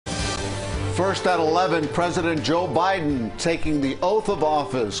First at 11, President Joe Biden taking the oath of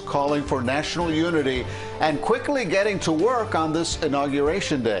office, calling for national unity and quickly getting to work on this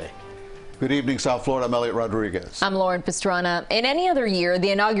Inauguration Day. Good evening, South Florida. I'm Elliot Rodriguez. I'm Lauren Pastrana. In any other year,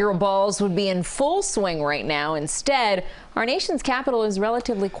 the inaugural balls would be in full swing right now. Instead, our nation's capital is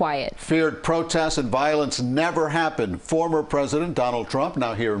relatively quiet. Feared protests and violence never happened. Former President Donald Trump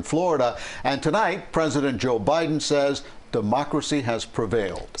now here in Florida. And tonight, President Joe Biden says democracy has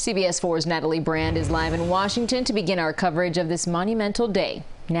prevailed. CBS 4's Natalie Brand is live in Washington to begin our coverage of this monumental day.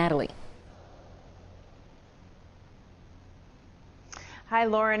 Natalie. Hi,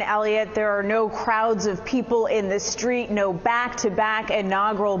 Lauren, Elliot. There are no crowds of people in the street, no back-to-back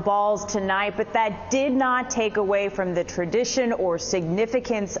inaugural balls tonight, but that did not take away from the tradition or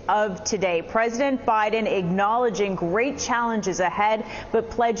significance of today. President Biden acknowledging great challenges ahead, but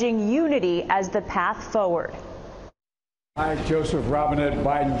pledging unity as the path forward. I, Joseph Robinette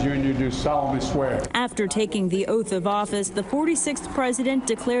Biden Jr., do solemnly swear. After taking the oath of office, the 46th president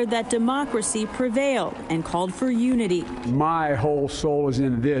declared that democracy prevailed and called for unity. My whole soul is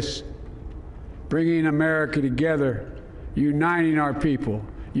in this, bringing America together, uniting our people,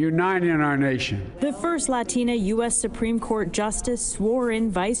 uniting our nation. The first Latina U.S. Supreme Court justice swore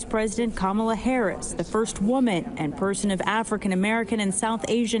in Vice President Kamala Harris, the first woman and person of African American and South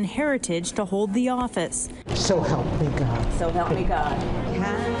Asian heritage to hold the office. So help me God. So help me God.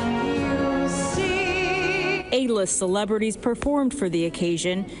 Can you see? A-list celebrities performed for the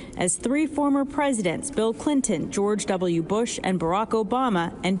occasion as three former presidents, Bill Clinton, George W. Bush, and Barack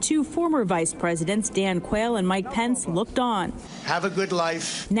Obama, and two former vice presidents, Dan Quayle and Mike Pence, looked on. Have a good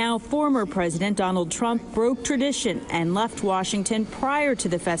life. Now former President Donald Trump broke tradition and left Washington prior to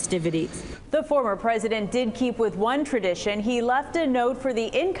the festivities. The former president did keep with one tradition. He left a note for the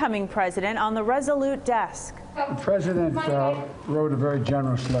incoming president on the Resolute desk. The president wrote a very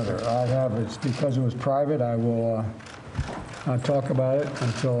generous letter. It's because it was private. I will not talk about it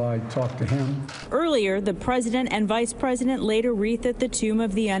until I talk to him. Earlier, the president and vice president laid a wreath at the tomb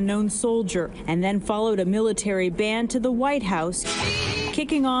of the unknown soldier and then followed a military band to the White House,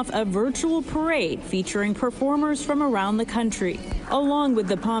 kicking off a virtual parade featuring performers from around the country. Along with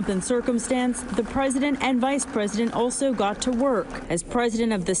the pomp and circumstance, the president and vice president also got to work. As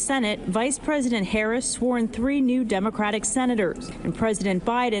president of the Senate, Vice President Harris swore in 3 new Democratic senators, and President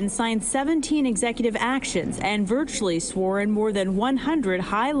Biden signed 17 executive actions and virtually swore in more than 100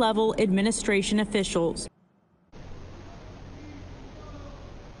 high-level administration officials.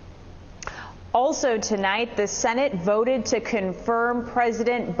 Also tonight, the Senate voted to confirm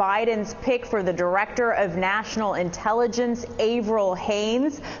President Biden's pick for the Director of National Intelligence, Avril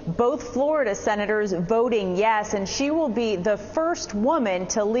Haines. Both Florida senators voting yes, and she will be the first woman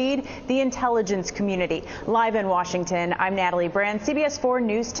to lead the intelligence community. Live in Washington, I'm Natalie Brand, CBS 4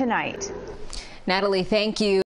 News Tonight. Natalie, thank you.